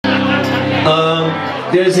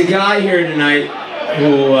There's a guy here tonight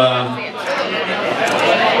who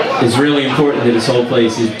is really important to this whole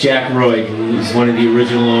place. Is Jack Roy. He's one of the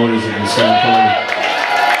original owners of the Stone Pony.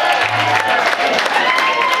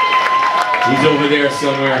 He's over there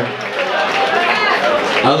somewhere.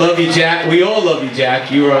 I love you, Jack. We all love you,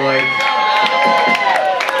 Jack. You are like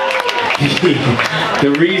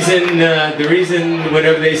the reason,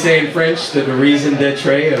 whatever they say in French, the reason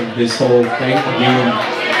d'etre of this whole thing.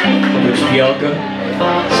 You and Butch Pielka.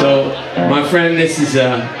 So, my friend, this is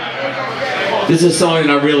a song that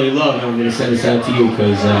I really love, and I'm going to send this out to you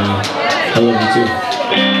because I love you too.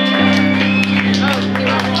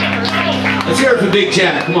 Let's hear it for Big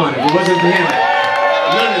Jack. Come on, if it wasn't for him,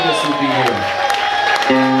 none of this would be here.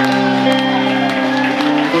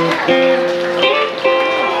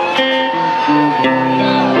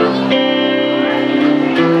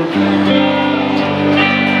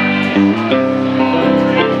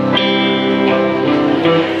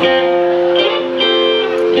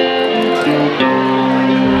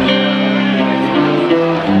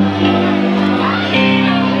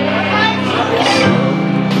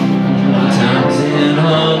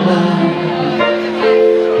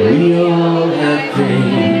 We all have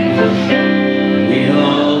pain, we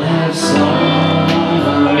all have sorrow,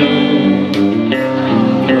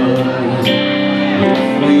 but if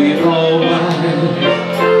we all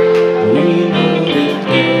wise, we know that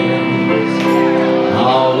there's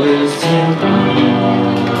always tomorrow.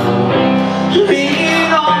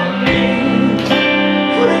 Lean on me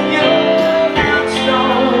when you're not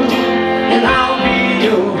strong, and I'll be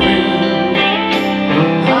your friend.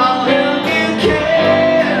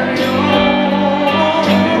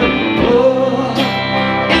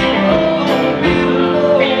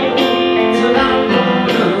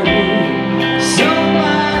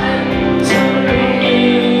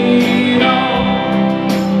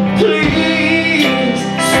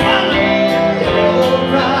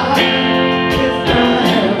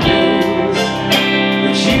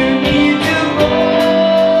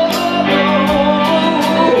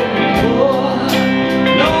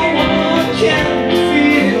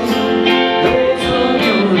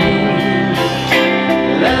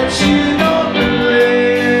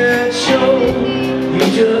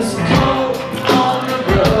 Just call on a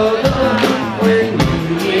brother when you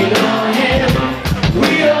need a hand. We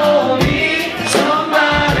all need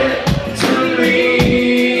somebody to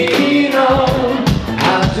lean on. I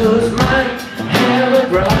just might have a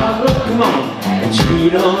problem, come on, that you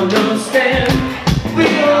don't understand. We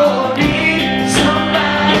all need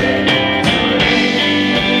somebody to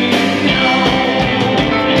lean on.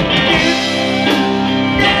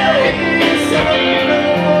 There is some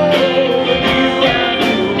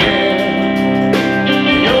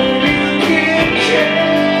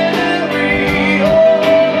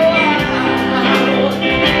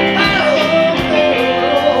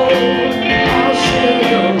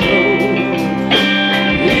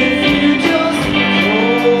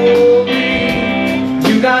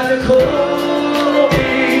you got to call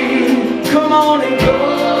me, come on and go.